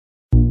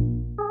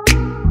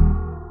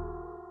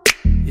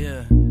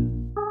Yeah.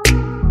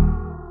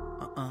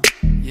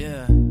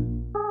 Yeah.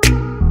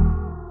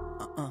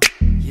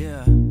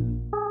 Yeah.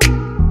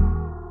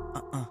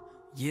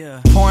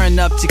 Yeah. Pouring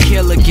up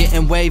tequila,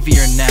 getting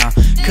wavier now.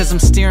 Cause I'm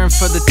steering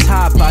for the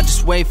top, I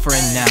just wait for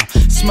it now.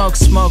 Smoke,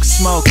 smoke,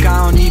 smoke,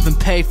 I don't even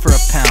pay for a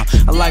pound.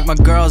 I like my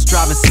girls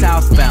driving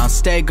southbound,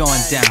 stay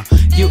going down.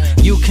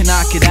 You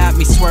cannot get at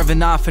me,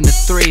 swerving off into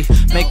 3.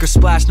 Make her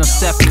splash, no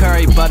Steph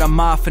Curry, but I'm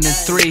off in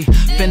 3.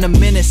 Been a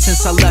minute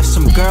since I left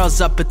some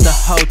girls up at the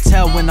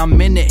hotel. When I'm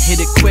in it, hit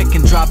it quick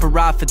and drop her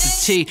off at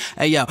the T.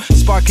 Ayo,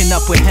 sparking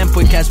up with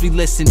Hempwick as we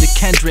listen to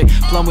Kendrick.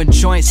 Blowing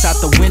joints out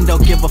the window,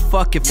 give a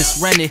fuck if it's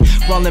rented.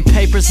 Rolling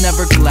papers,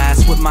 never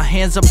glass, with my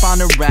hands up on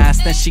her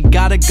ass. Then she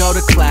gotta go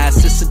to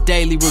class, it's a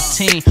daily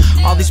routine.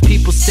 All these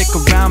people stick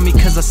around me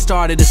cause I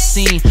started a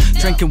scene.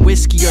 Drinking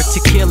whiskey or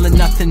tequila,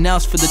 nothing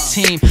else for the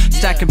team.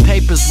 Stacking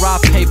papers, raw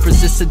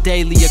papers, it's a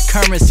daily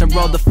occurrence. And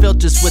roll the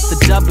filters with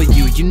the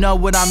W, you know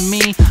what I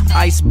mean?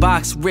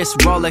 Icebox, wrist,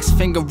 Rolex,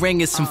 finger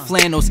ring, and some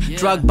flannels.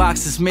 Drug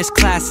boxes, missed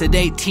class at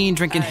 18,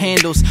 drinking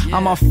handles.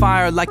 I'm on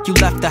fire like you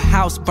left the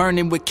house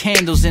burning with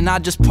candles. And I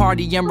just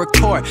party and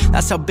record,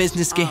 that's how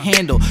business get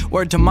handled.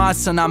 Word to my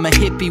son, I'm a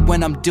hippie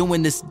when I'm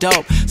doing this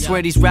dope.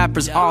 Swear these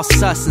rappers all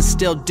sus and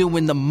still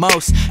doing the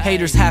most.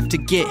 Haters have to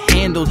get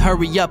handled,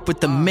 hurry up with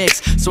the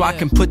mix, so I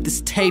can put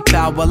this tape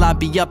out while I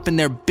be up in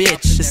their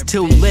bitch. It's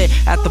too lit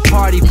at the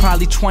party,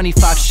 probably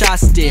 25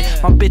 shots did.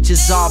 My bitch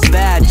is all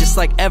bad, just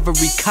like every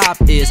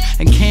cop is.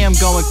 And Cam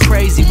going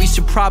crazy, we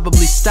should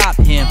probably stop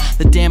him.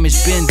 The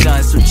damage been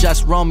done, so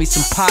just roll me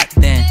some pot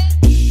then.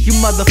 You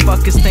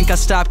motherfuckers think I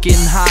stopped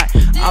getting hot.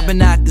 I've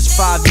been at this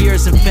 5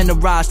 years and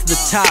finna rise to the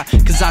top.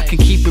 Cause I can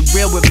keep it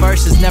real with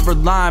verses, never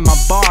lie my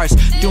bars.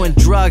 Doing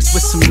drugs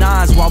with some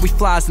nines while we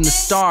flies in the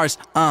stars.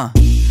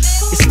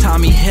 It's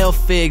Tommy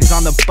Hilfigs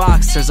on the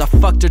boxers. I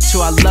fucked her too,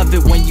 I love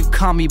it when you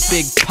call me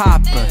Big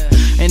Papa.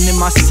 And in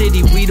my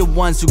city, we the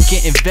ones who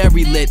getting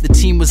very lit. The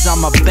team was on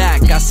my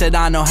back, I said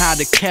I know how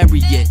to carry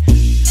it.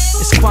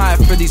 It's quiet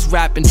for these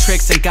rapping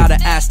tricks, ain't got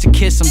an ass to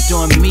kiss. I'm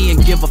doing me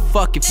and give a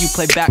fuck if you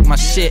play back my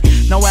shit.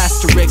 No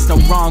asterisks, no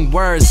wrong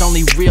words,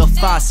 only real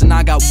thoughts. And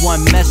I got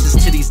one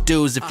message to these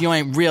dudes, if you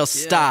ain't real,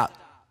 stop.